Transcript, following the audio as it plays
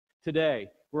today.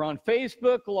 We're on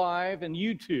Facebook Live and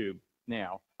YouTube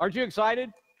now. Aren't you excited?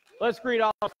 Let's greet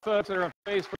all the folks that are on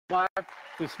Facebook Live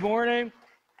this morning.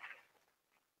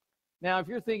 Now, if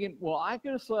you're thinking, well, I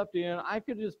could have slept in, I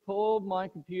could just pulled my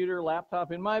computer,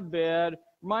 laptop in my bed,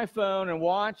 my phone, and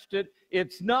watched it.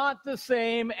 It's not the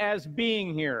same as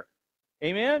being here.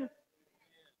 Amen?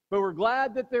 But we're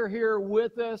glad that they're here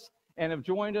with us and have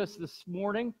joined us this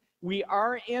morning. We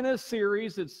are in a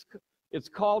series. It's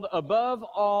called Above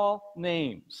All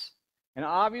Names. And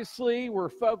obviously, we're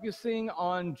focusing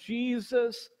on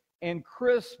Jesus and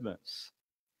Christmas.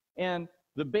 And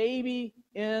the baby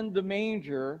in the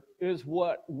manger is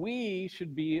what we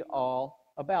should be all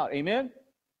about. Amen?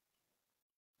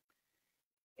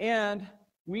 And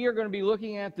we are going to be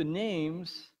looking at the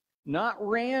names, not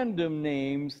random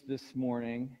names this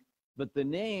morning, but the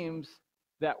names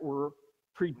that were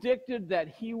predicted that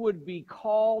he would be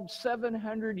called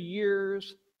 700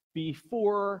 years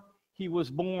before he was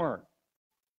born.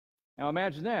 Now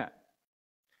imagine that.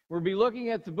 We'll be looking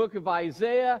at the book of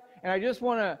Isaiah, and I just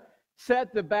want to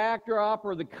set the backdrop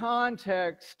or the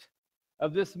context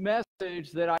of this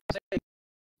message that Isaiah.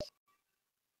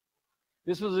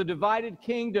 This was a divided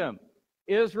kingdom.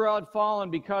 Israel had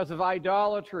fallen because of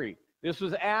idolatry. This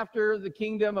was after the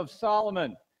kingdom of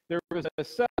Solomon. There was a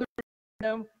southern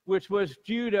kingdom, which was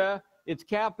Judah. Its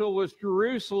capital was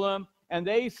Jerusalem, and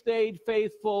they stayed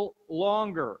faithful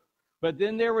longer. But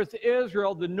then there was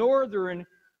Israel, the northern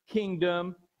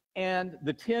kingdom, and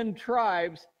the 10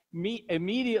 tribes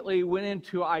immediately went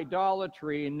into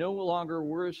idolatry and no longer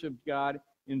worshiped God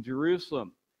in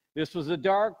Jerusalem. This was a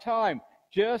dark time,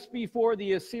 just before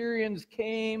the Assyrians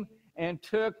came and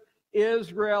took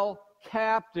Israel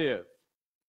captive.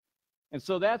 And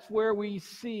so that's where we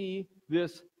see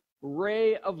this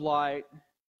ray of light,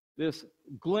 this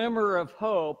glimmer of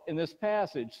hope in this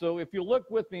passage. So if you look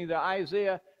with me to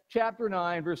Isaiah chapter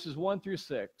 9, verses 1 through 6,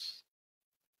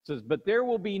 it says, "But there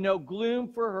will be no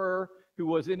gloom for her who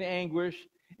was in anguish.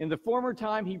 In the former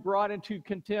time he brought into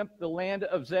contempt the land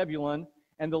of Zebulun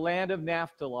and the land of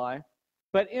Naphtali.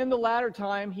 But in the latter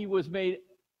time he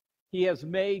has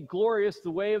made glorious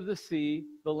the way of the sea,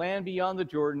 the land beyond the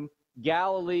Jordan,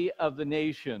 Galilee of the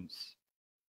nations.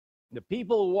 The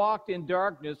people who walked in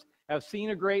darkness have seen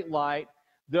a great light.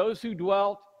 Those who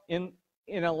dwelt in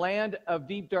a land of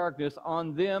deep darkness,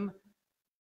 on them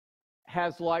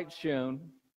has light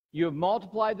shone. You have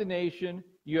multiplied the nation.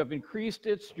 You have increased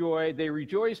its joy. They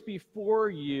rejoice before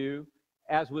you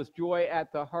as with joy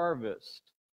at the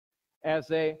harvest, as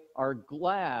they are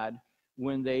glad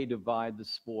when they divide the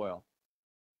spoil.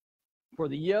 For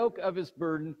the yoke of his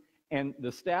burden and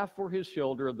the staff for his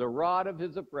shoulder, the rod of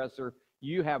his oppressor,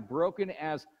 you have broken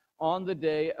as on the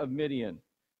day of Midian.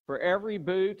 For every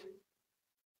boot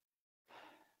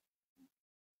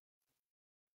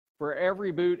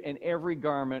and every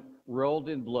garment rolled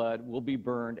in blood will be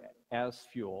burned as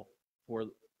fuel for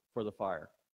the fire.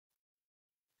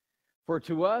 For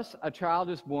to us a child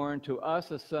is born, to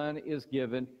us a son is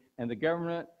given, and the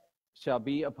government shall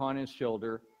be upon his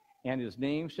shoulder, and his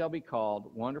name shall be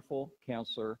called Wonderful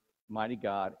Counselor, Mighty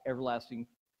God, Everlasting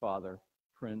Father,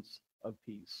 Prince of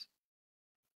Peace."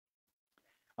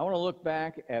 I want to look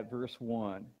back at verse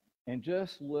 1 and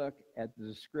just look at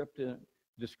the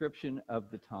description of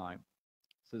the time.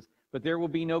 It says, "But there will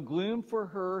be no gloom for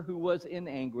her who was in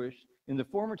anguish. In the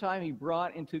former time he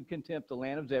brought into contempt the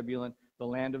land of Zebulun, the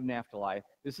land of Naphtali."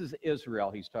 This is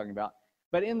Israel he's talking about.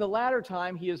 "But in the latter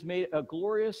time he has made a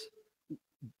glorious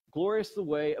the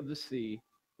way of the sea,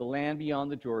 the land beyond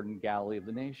the Jordan, Galilee of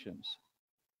the nations."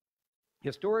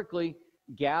 Historically,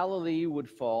 Galilee would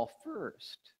fall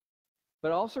first.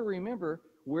 But also remember,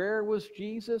 where was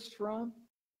Jesus from?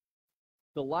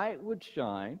 The light would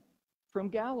shine from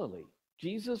Galilee.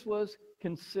 Jesus was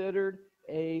considered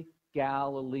a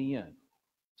Galilean.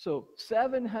 So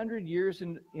 700 years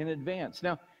in advance.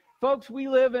 Now, folks, we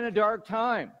live in a dark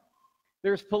time.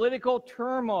 There's political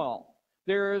turmoil.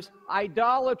 There's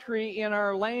idolatry in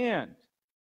our land.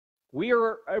 We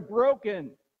are a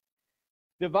broken,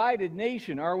 divided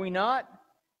nation, are we not?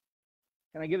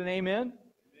 Can I get an amen?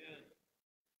 Amen.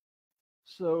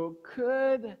 So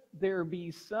could there be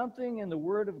something in the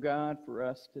Word of God for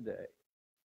us today?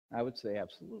 I would say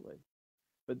absolutely.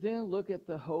 But then look at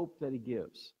the hope that he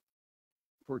gives.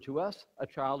 "For to us a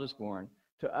child is born,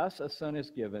 to us a son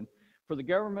is given, for the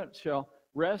government shall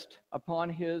rest upon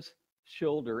his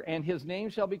shoulder, and his name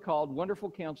shall be called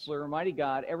Wonderful Counselor, Mighty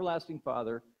God, Everlasting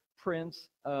Father, Prince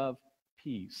of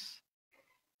Peace."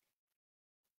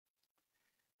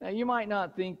 Now, you might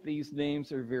not think these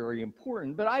names are very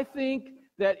important, but I think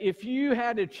that if you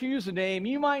had to choose a name,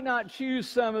 you might not choose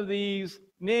some of these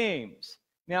names.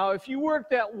 Now, if you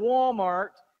worked at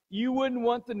Walmart, you wouldn't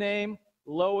want the name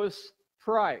Lois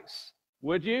Price,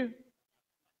 would you?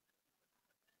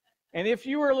 And if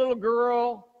you were a little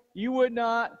girl, you would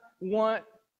not want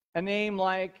a name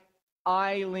like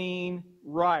Eileen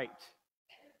Wright.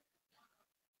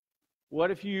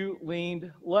 What if you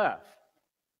leaned left?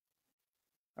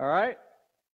 All right?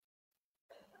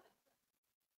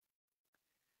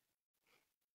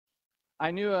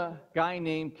 I knew a guy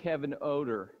named Kevin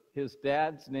Oder. His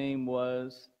dad's name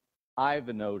was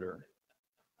Ivan Oder.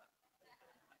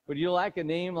 Would you like a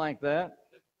name like that?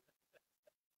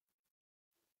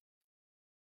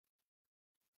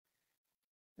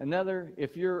 Another,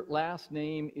 if your last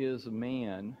name is a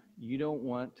man, you don't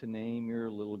want to name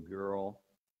your little girl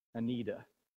Anita.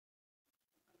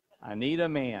 Anita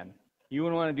Man. You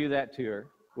wouldn't want to do that to her,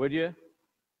 would you?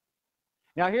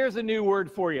 Now, here's a new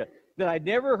word for you that I'd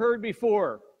never heard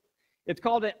before. It's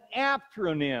called an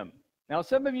aptronym. Now,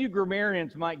 some of you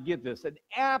grammarians might get this, an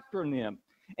aptronym.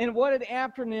 And what an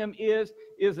aptronym is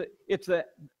it's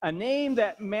a name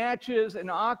that matches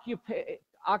an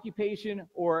occupation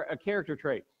or a character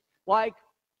trait. Like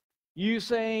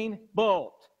Usain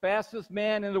Bolt, fastest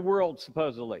man in the world,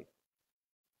 supposedly.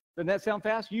 Doesn't that sound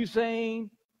fast? Usain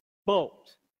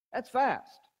Bolt. That's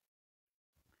fast.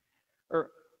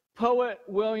 Or poet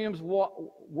Williams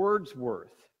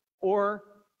Wordsworth. Or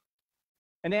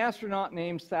an astronaut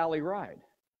named Sally Ride.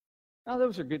 Now,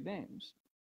 those are good names.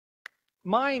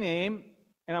 My name,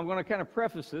 and I'm going to kind of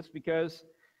preface this because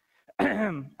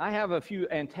I have a few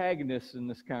antagonists in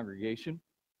this congregation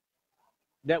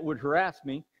that would harass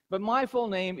me, but my full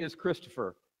name is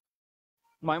Christopher.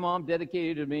 My mom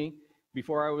dedicated it to me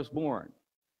before I was born.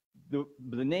 The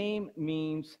name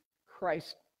means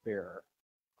Christ bearer,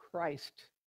 Christ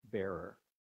bearer.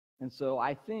 And so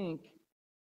I think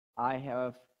I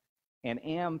have and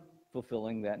am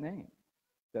fulfilling that name,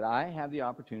 that I have the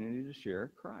opportunity to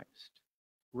share Christ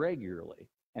regularly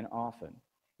and often,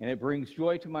 and it brings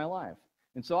joy to my life.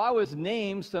 And so I was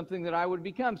named something that I would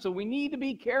become. So we need to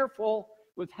be careful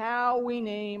with how we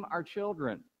name our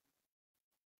children.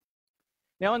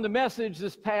 Now, in the message,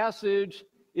 this passage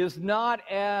is not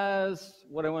as,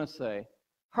 what I want to say,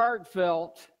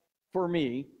 heartfelt for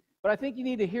me, but I think you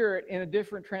need to hear it in a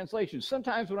different translation.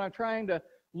 Sometimes when I'm trying to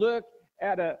look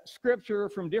at a scripture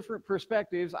from different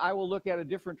perspectives, I will look at a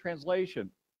different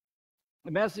translation.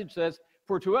 The message says,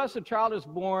 "For to us a child is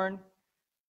born,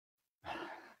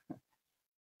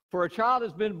 for a child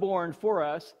has been born for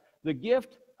us, the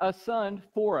gift a son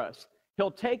for us.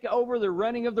 He'll take over the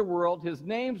running of the world. His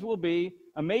names will be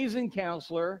Amazing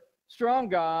Counselor, Strong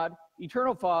God,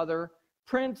 Eternal Father,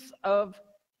 Prince of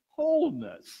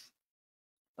Wholeness."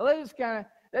 Now,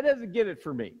 that doesn't get it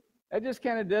for me. That just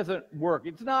kind of doesn't work.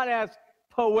 It's not as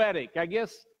poetic, I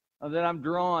guess, that I'm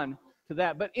drawn to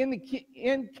that. But in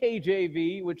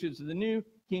KJV, which is the New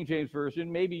King James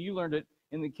Version, maybe you learned it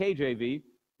in the KJV,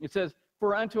 it says,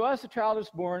 "For unto us a child is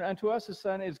born, unto us a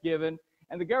son is given,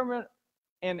 and the government,"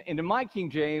 and in my King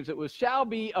James, it was, "shall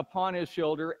be upon his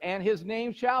shoulder, and his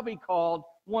name shall be called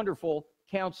Wonderful,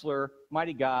 Counselor,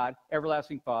 Mighty God,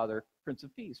 Everlasting Father, Prince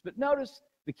of Peace." But notice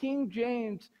the King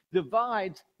James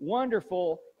divides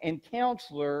Wonderful and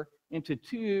Counselor into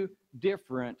two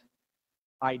different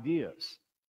ideas.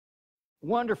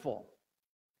 Wonderful,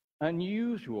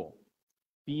 unusual,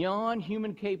 beyond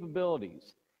human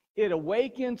capabilities. It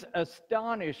awakens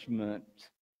astonishment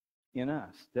in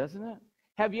us, doesn't it?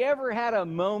 Have you ever had a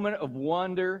moment of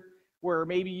wonder where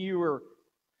maybe you were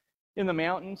in the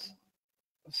mountains,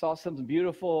 saw something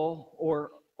beautiful,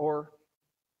 or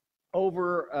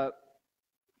over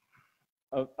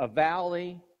a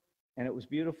valley and it was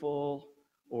beautiful?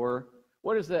 Or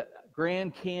what is that,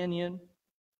 Grand Canyon?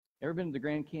 Ever been to the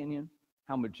Grand Canyon?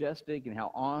 How majestic and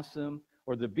how awesome.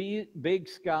 Or the big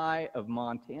sky of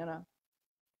Montana,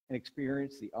 and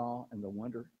experience the awe and the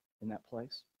wonder in that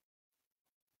place.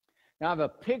 Now I have a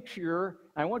picture.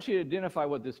 I want you to identify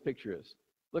what this picture is.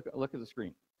 Look at the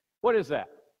screen. What is that?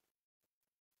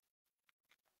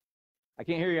 I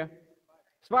can't hear you.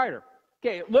 Spider.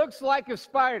 Okay, it looks like a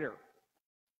spider.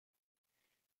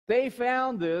 They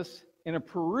found this in a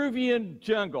Peruvian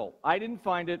jungle. I didn't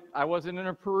find it. I wasn't in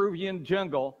a Peruvian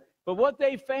jungle. But what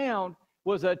they found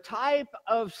was a type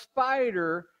of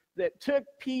spider that took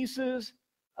pieces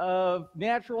of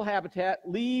natural habitat,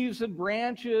 leaves and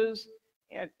branches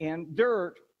and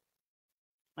dirt,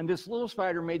 and this little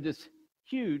spider made this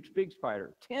huge, big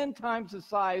spider, 10 times the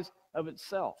size of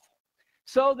itself,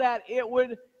 so that it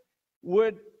would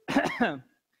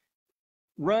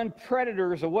run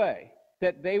predators away,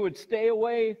 that they would stay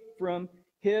away from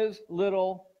his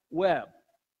little web.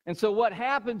 And so what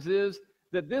happens is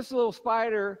that this little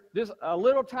spider, a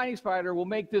little tiny spider will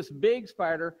make this big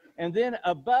spider, and then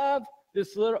above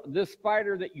this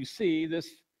spider that you see, this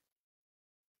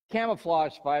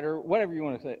camouflage spider, whatever you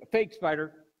want to say, fake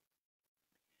spider,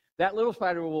 that little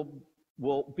spider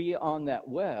will be on that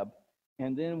web,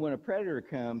 and then when a predator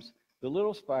comes, the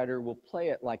little spider will play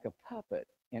it like a puppet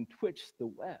and twitch the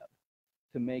web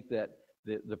to make the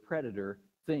predator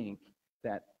think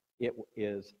that it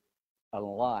is an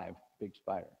alive big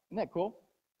spider. Isn't that cool?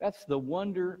 That's the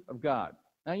wonder of God.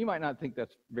 Now, you might not think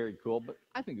that's very cool, but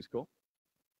I think it's cool.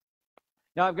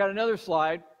 Now, I've got another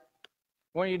slide.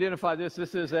 I want you to identify this.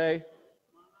 This is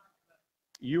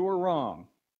you were wrong.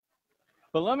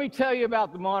 But let me tell you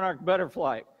about the monarch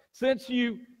butterfly. Since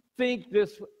you think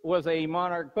this was a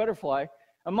monarch butterfly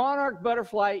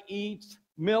eats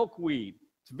milkweed.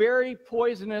 It's a very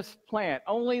poisonous plant.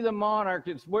 Only the monarch,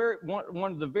 it's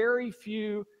one of the very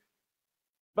few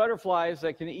butterflies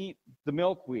that can eat the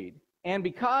milkweed. And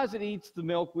because it eats the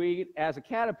milkweed as a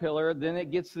caterpillar, then it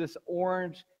gets this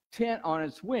orange tint on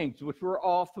its wings, which we're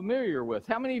all familiar with.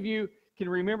 How many of you can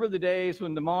remember the days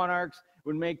when the monarchs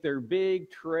would make their big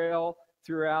trail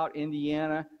throughout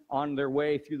Indiana on their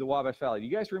way through the Wabash Valley? Do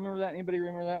you guys remember that? Anybody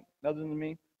remember that other than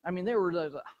me? I mean, there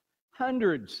were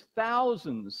hundreds,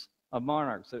 thousands of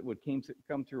monarchs that would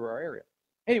come through our area.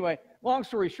 Anyway, long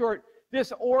story short,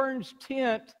 this orange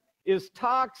tint is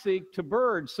toxic to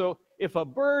birds. So if a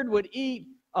bird would eat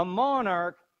a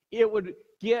monarch, it would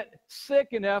get sick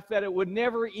enough that it would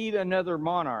never eat another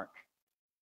monarch.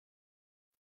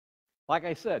 Like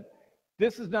I said,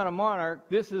 this is not a monarch.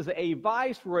 This is a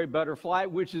viceroy butterfly,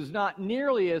 which is not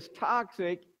nearly as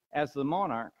toxic as the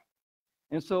monarch.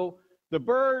 And so the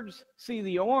birds see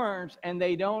the orange and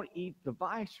they don't eat the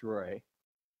viceroy,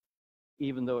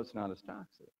 even though it's not as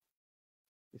toxic.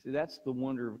 You see, that's the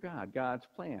wonder of God. God's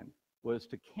plan was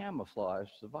to camouflage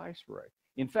the viceroy.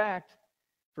 In fact,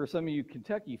 for some of you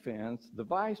Kentucky fans, the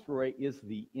viceroy is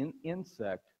the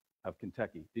insect of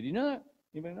Kentucky. Did you know that?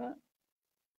 Anybody know that?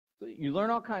 So you learn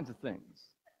all kinds of things.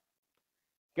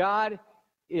 God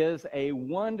is a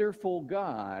wonderful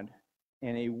God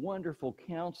and a wonderful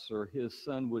counselor his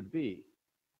son would be.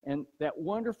 And that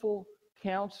wonderful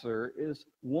counselor is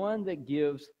one that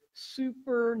gives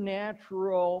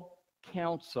supernatural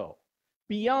counsel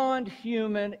beyond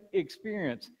human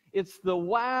experience. It's the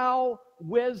wow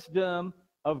wisdom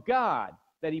of God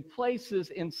that he places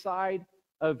inside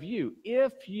of you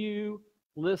if you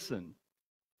listen.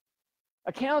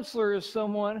 A counselor is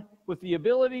someone with the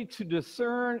ability to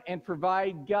discern and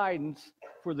provide guidance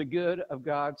for the good of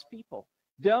God's people.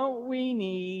 Don't we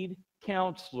need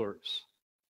counselors?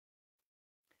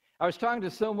 I was talking to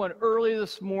someone early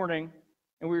this morning,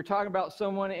 and we were talking about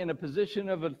someone in a position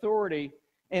of authority,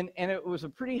 and it was a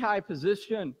pretty high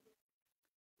position.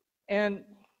 And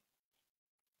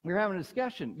we were having a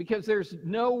discussion because there's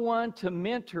no one to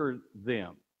mentor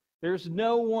them. There's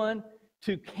no one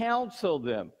to counsel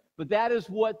them. But that is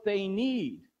what they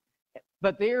need.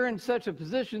 But they're in such a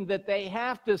position that they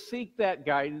have to seek that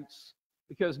guidance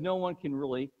because no one can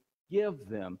really give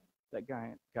them that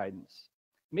guidance.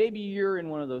 Maybe you're in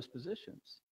one of those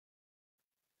positions.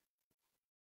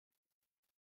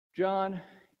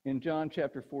 In John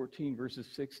chapter 14, verses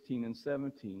 16 and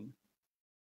 17,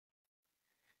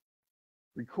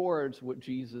 records what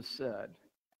Jesus said.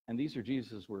 And these are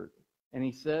Jesus' words. And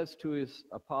he says to his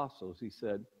apostles, he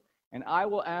said, "And I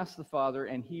will ask the Father,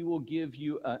 and he will give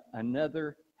you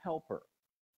another helper."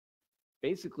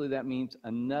 Basically, that means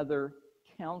another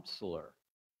counselor.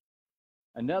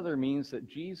 Another means that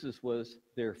Jesus was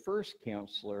their first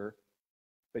counselor,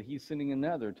 but he's sending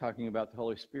another, talking about the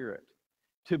Holy Spirit,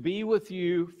 to be with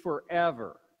you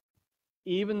forever,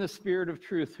 even the Spirit of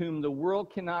truth, whom the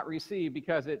world cannot receive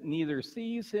because it neither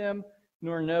sees him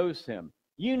nor knows him.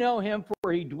 You know him,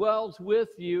 for he dwells with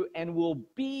you and will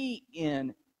be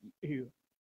in you.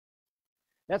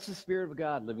 That's the Spirit of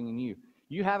God living in you.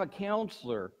 You have a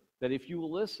counselor that if you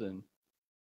will listen,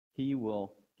 he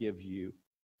will give you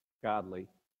godly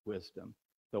wisdom,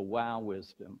 the wow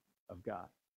wisdom of God.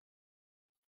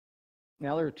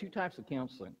 Now, there are two types of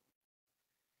counseling.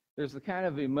 There's the kind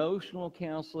of emotional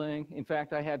counseling. In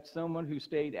fact, I had someone who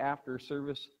stayed after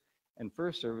service and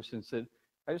first service and said,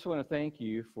 "I just want to thank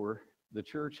you for the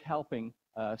church helping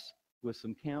us with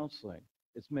some counseling.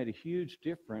 It's made a huge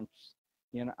difference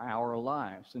in our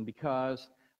lives." And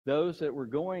because those that were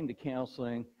going to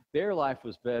counseling, their life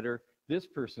was better, this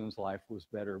person's life was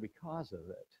better because of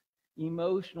it.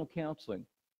 Emotional counseling.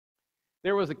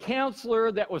 There was a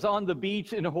counselor that was on the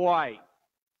beach in Hawaii.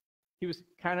 He was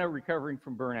kind of recovering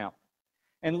from burnout.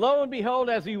 And lo and behold,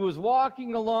 as he was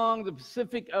walking along the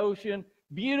Pacific Ocean,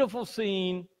 beautiful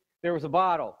scene, there was a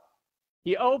bottle.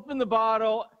 He opened the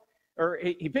bottle, or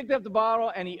he picked up the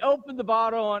bottle, and he opened the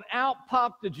bottle, and out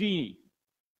popped the genie.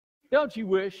 Don't you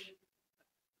wish?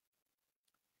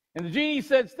 And the genie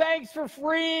says, thanks for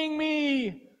freeing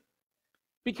me.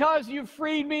 Because you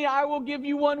freed me, I will give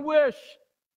you one wish.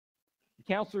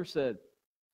 The counselor said,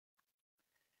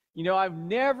 you know, I've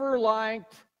never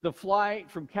liked the flight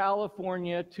from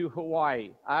California to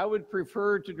Hawaii. I would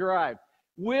prefer to drive.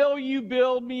 Will you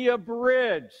build me a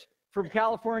bridge from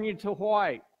California to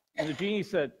Hawaii? And the genie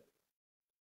said,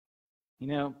 you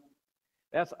know,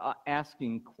 that's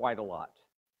asking quite a lot.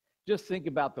 Just think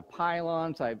about the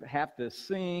pylons I have to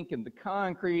sink, and the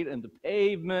concrete and the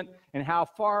pavement and how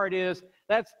far it is.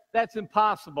 That's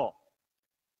impossible.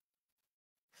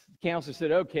 The counselor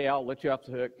said, okay, I'll let you off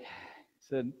the hook. He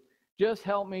said, just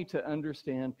help me to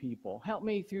understand people. Help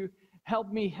me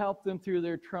help them through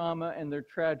their trauma and their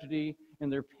tragedy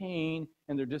and their pain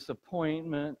and their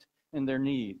disappointment and their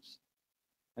needs.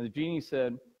 And the genie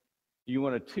said, do you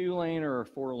want a 2-lane or a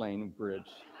 4-lane bridge?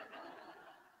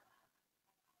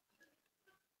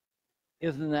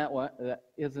 Isn't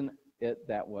it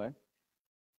that way?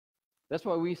 That's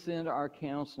why we send our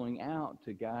counseling out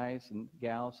to guys and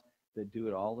gals that do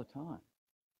it all the time.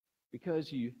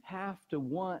 Because you have to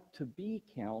want to be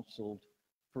counseled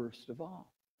first of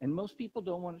all. And most people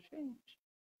don't want to change.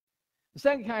 The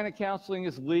second kind of counseling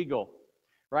is legal.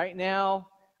 Right now,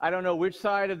 I don't know which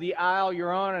side of the aisle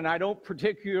you're on, and I don't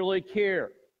particularly care,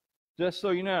 just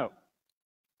so you know.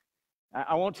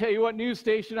 I won't tell you what news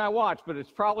station I watch, but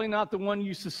it's probably not the one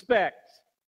you suspect.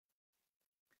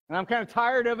 And I'm kind of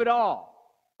tired of it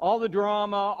all the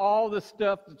drama, all the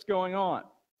stuff that's going on.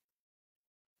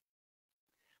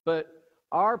 But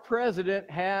our president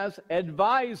has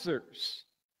advisors,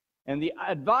 and the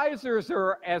advisors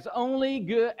are as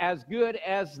good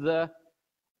as the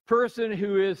person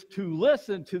who is to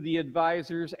listen to the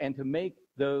advisors and to make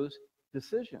those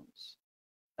decisions.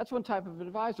 That's one type of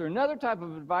advisor. Another type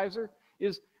of advisor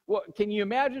is, well, can you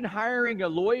imagine hiring a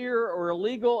lawyer or a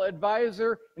legal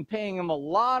advisor and paying them a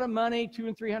lot of money, $200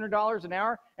 and $300 an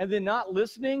hour, and then not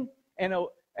listening and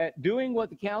doing what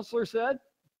the counselor said,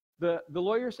 the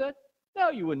lawyer said? No,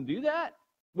 you wouldn't do that,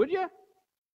 would you?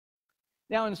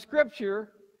 Now, in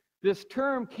Scripture, this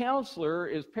term counselor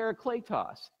is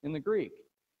parakletos in the Greek.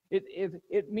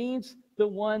 It means the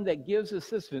one that gives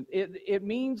assistance. It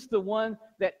means the one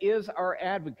that is our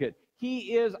advocate.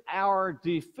 He is our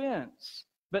defense.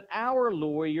 But our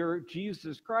lawyer,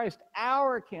 Jesus Christ,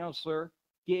 our counselor,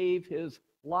 gave his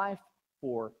life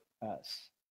for us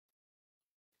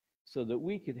so that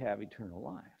we could have eternal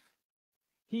life.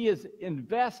 He is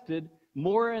invested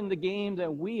more in the game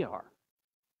than we are.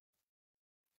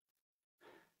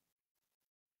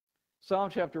 Psalm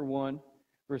chapter 1,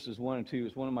 verses 1 and 2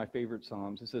 is one of my favorite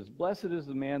psalms. It says, blessed is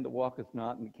the man that walketh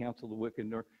not in the counsel of the wicked,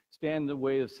 nor stand in the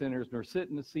way of sinners, nor sit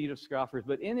in the seat of scoffers,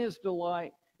 but in his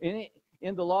delight,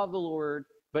 in the law of the Lord,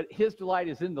 but his delight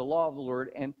is in the law of the Lord,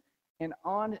 and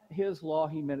on his law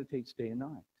he meditates day and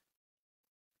night.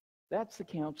 That's the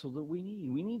counsel that we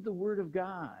need. We need the Word of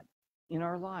God in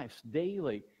our lives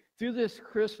daily. Through this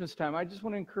Christmas time, I just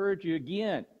want to encourage you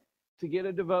again to get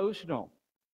a devotional.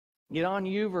 Get on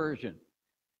YouVersion.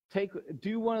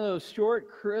 Do one of those short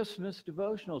Christmas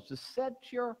devotionals to set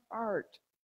your heart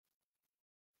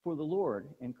for the Lord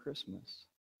in Christmas.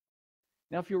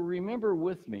 Now, if you'll remember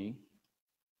with me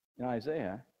in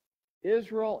Isaiah,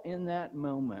 Israel in that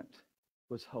moment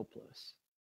was hopeless.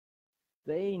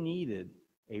 They needed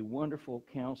a wonderful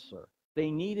counselor. They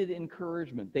needed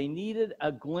encouragement. They needed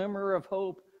a glimmer of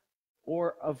hope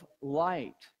or of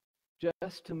light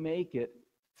just to make it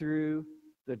through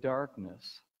the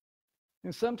darkness.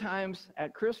 And sometimes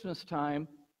at Christmas time,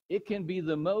 it can be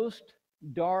the most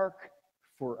dark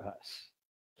for us,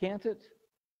 can't it?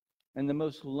 And the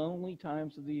most lonely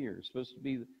times of the year. It's supposed to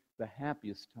be the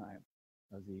happiest time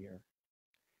of the year.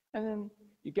 And then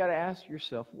you got to ask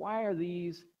yourself, why are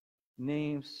these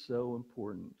names so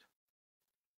important?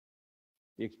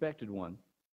 The expected one,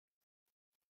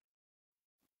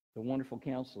 the wonderful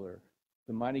counselor,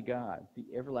 the mighty God, the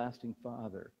everlasting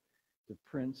Father, the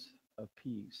Prince of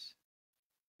Peace,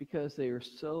 because they are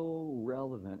so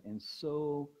relevant and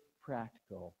so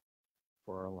practical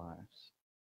for our lives.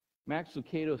 Max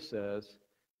Lucado says,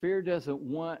 fear doesn't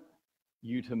want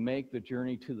you to make the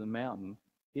journey to the mountain.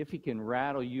 If he can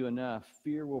rattle you enough,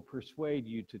 fear will persuade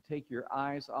you to take your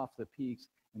eyes off the peaks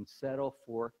and settle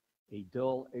for a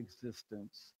dull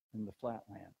existence in the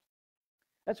flatland.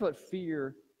 That's what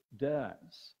fear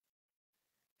does.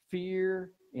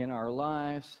 Fear in our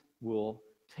lives will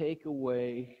take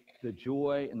away the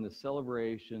joy and the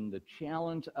celebration, the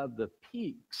challenge of the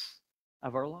peaks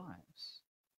of our lives.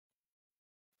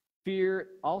 Fear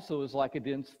also is like a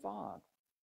dense fog.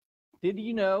 Did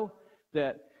you know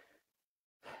that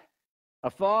a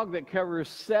fog that covers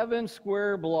 7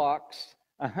 square blocks,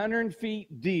 100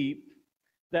 feet deep,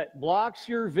 that blocks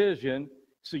your vision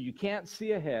so you can't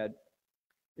see ahead,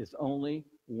 is only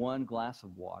 1 glass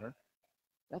of water?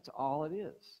 That's all it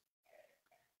is.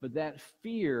 But that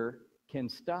fear can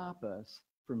stop us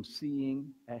from seeing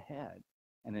ahead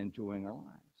and enjoying our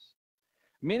lives.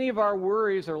 Many of our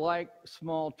worries are like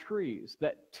small trees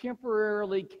that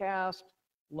temporarily cast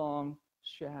long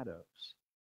shadows.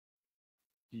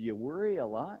 Do you worry a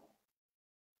lot?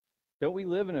 Don't we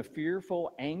live in a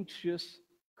fearful, anxious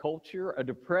culture, a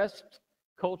depressed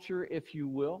culture, if you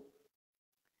will?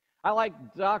 I like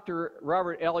Dr.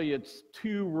 Robert Elliott's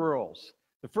 2 rules.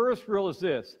 The first rule is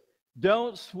this: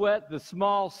 don't sweat the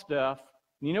small stuff.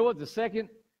 And you know what the second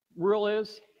rule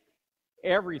is?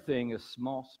 Everything is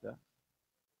small stuff.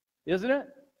 Isn't it?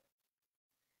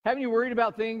 Haven't you worried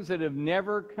about things that have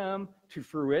never come to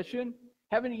fruition?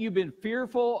 Haven't you been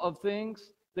fearful of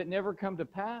things that never come to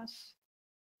pass?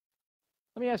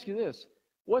 Let me ask you this.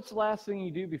 What's the last thing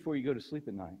you do before you go to sleep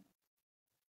at night?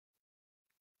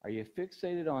 Are you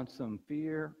fixated on some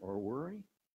fear or worry?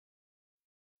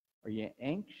 Are you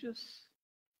anxious?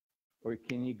 Or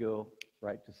can you go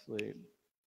right to sleep?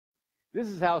 This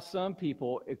is how some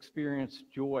people experience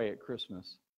joy at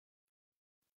Christmas.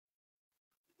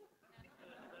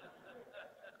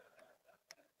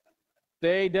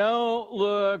 They don't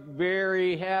look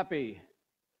very happy.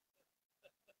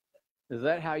 Is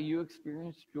that how you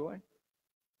experience joy?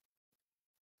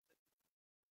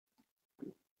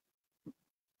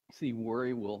 See,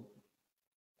 worry will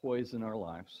poison our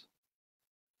lives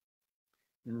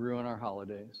and ruin our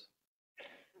holidays.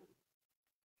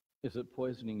 Is it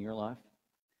poisoning your life?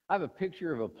 I have a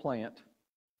picture of a plant.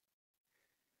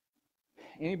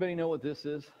 Anybody know what this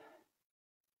is?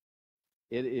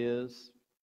 It is,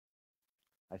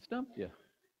 I stumped you,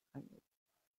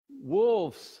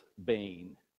 wolf's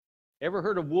bane. Ever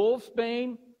heard of wolf's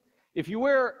bane? If you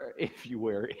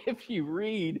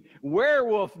read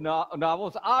werewolf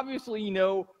novels, obviously you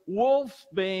know wolf's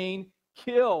bane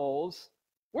kills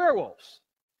werewolves.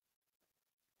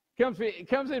 It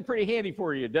comes in pretty handy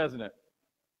for you, doesn't it?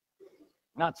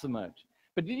 Not so much.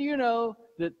 But did you know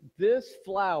that this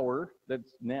flower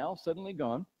that's now suddenly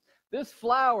gone, this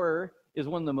flower is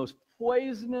one of the most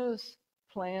poisonous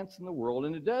plants in the world,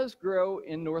 and it does grow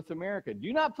in North America.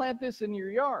 Do not plant this in your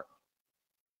yard,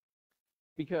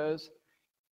 because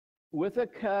with a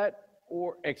cut,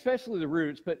 or especially the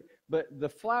roots, but the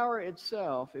flower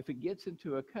itself, if it gets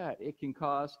into a cut, it can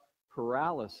cause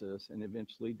paralysis and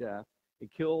eventually death.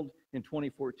 In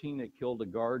 2014, it killed a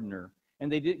gardener.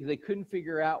 And they couldn't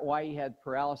figure out why he had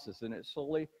paralysis, and it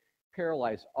slowly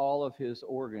paralyzed all of his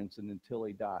organs until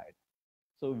he died.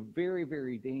 So very,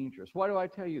 very dangerous. Why do I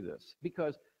tell you this?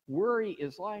 Because worry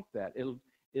is like that.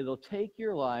 It'll take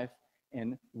your life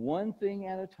and one thing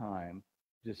at a time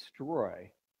destroy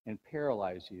and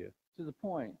paralyze you to the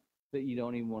point that you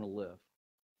don't even want to live.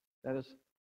 That is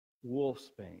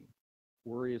wolfsbane.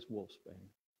 Worry is wolfsbane.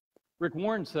 Rick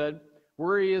Warren said,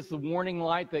 worry is the warning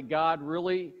light that God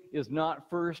really is not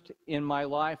first in my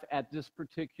life at this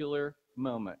particular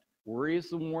moment. Worry is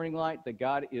the warning light that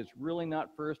God is really not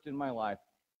first in my life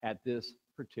at this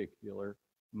particular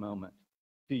moment.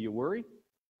 Do you worry?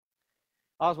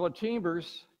 Oswald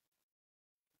Chambers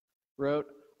wrote,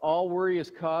 all worry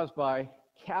is caused by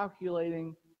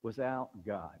calculating without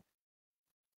God.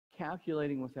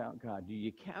 Calculating without God. Do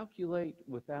you calculate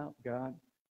without God?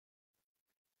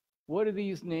 What do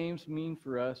these names mean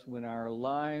for us when our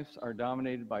lives are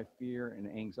dominated by fear and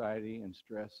anxiety and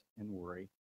stress and worry?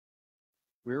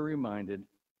 We're reminded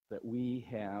that we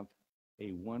have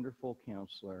a wonderful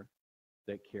counselor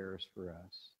that cares for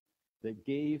us, that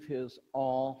gave his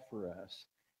all for us.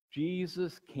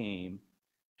 Jesus came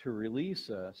to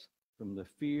release us from the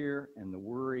fear and the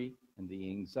worry and the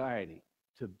anxiety,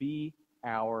 to be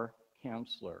our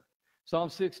counselor. Psalm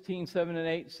 16, 7 and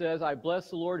 8 says, I bless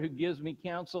the Lord who gives me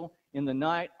counsel. In the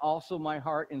night also my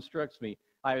heart instructs me.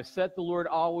 I have set the Lord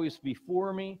always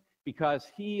before me, because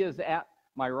he is at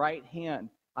my right hand.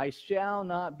 I shall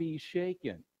not be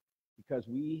shaken, because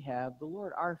we have the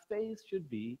Lord. Our faith should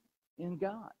be in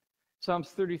God. Psalms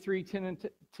 33, 10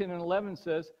 and 11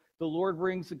 says, the Lord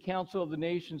brings the counsel of the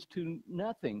nations to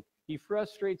nothing. He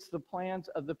frustrates the plans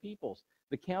of the peoples.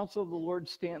 The counsel of the Lord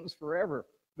stands forever,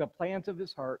 the plans of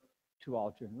his heart to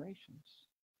all generations.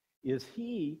 Is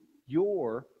he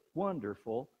your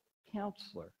wonderful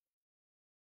counselor?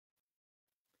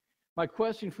 My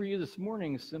question for you this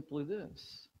morning is simply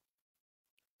this.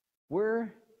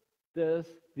 Where does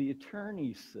the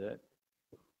attorney sit,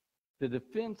 the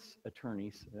defense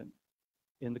attorney sit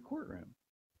in the courtroom?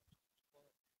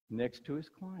 Next to his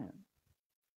client.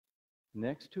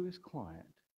 Next to his client.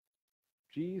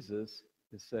 Jesus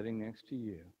is sitting next to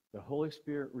you. The Holy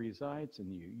Spirit resides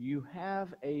in you. You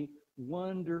have a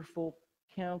wonderful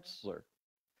counselor.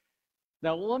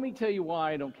 Now, let me tell you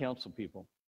why I don't counsel people.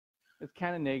 It's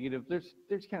kind of negative.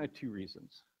 There's kind of two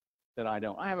reasons that I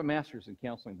don't. I have a master's in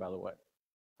counseling, by the way.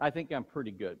 I think I'm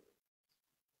pretty good.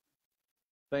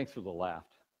 Thanks for the laugh.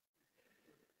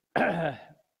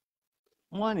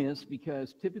 One is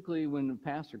because typically when a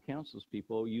pastor counsels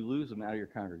people, you lose them out of your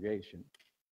congregation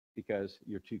because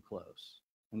you're too close.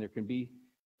 And there can be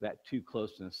that too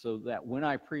closeness, so that when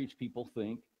I preach, people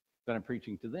think that I'm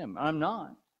preaching to them. I'm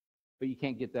not, but you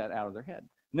can't get that out of their head.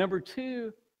 Number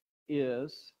two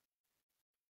is,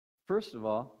 first of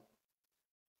all,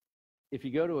 if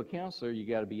you go to a counselor, you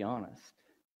got to be honest.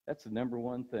 That's the number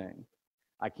one thing.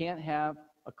 I can't have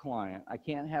a client, I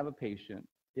can't have a patient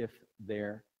if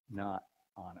they're not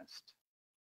honest.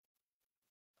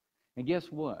 And guess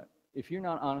what? If you're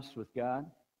not honest with God,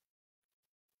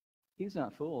 He's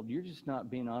not fooled. You're just not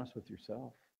being honest with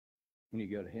yourself when you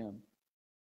go to Him.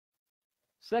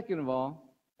 Second of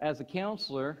all, as a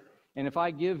counselor, and if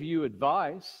I give you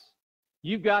advice,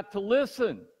 you've got to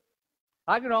listen.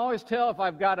 I can always tell if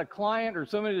I've got a client or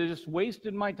somebody that just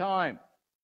wasted my time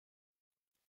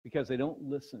because they don't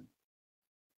listen.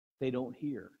 They don't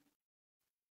hear.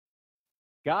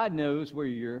 God knows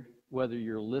whether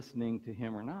you're listening to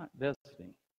Him or not, doesn't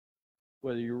He?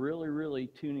 Whether you're really, really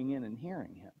tuning in and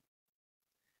hearing Him.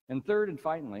 And third and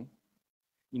finally,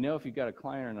 you know if you've got a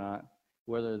client or not,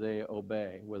 whether they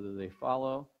obey, whether they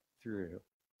follow through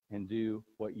and do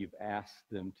what you've asked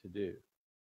them to do.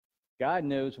 God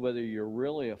knows whether you're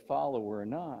really a follower or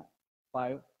not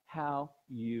by how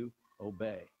you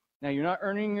obey. Now, you're not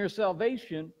earning your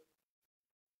salvation,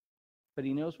 but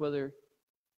He knows whether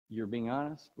you're being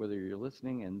honest, whether you're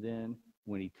listening, and then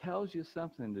when He tells you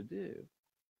something to do,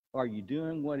 are you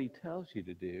doing what He tells you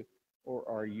to do, or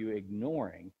are you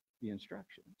ignoring the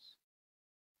instructions?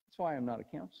 That's why I'm not a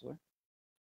counselor.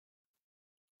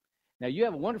 Now, you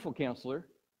have a wonderful counselor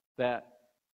that,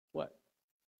 what?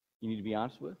 You need to be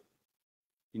honest with,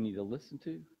 you need to listen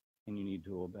to, and you need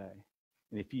to obey.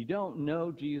 And if you don't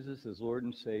know Jesus as Lord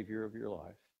and Savior of your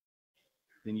life,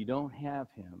 then you don't have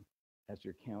Him as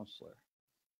your counselor.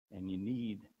 And you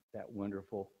need that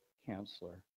wonderful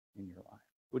counselor in your life.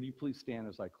 Would you please stand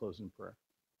as I close in prayer?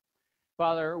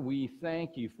 Father, we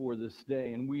thank You for this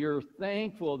day, and we are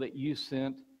thankful that You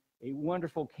sent a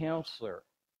wonderful counselor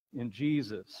in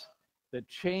Jesus that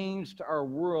changed our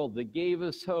world, that gave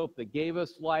us hope, that gave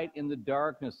us light in the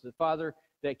darkness, that, Father,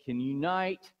 that can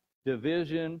unite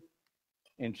division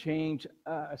and change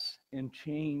us and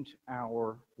change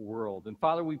our world. And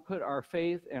Father, we put our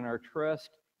faith and our trust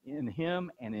in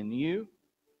Him and in You.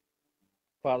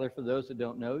 Father, for those that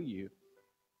don't know You,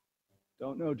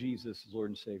 don't know Jesus as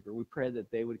Lord and Savior, we pray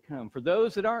that they would come. For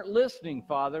those that aren't listening,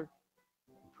 Father,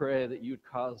 we pray that You would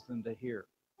cause them to hear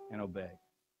and obey.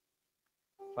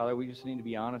 Father, we just need to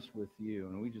be honest with You,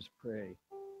 and we just pray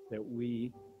that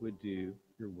we would do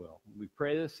Your will. We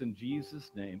pray this in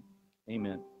Jesus' name.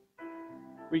 Amen.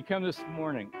 We come this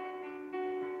morning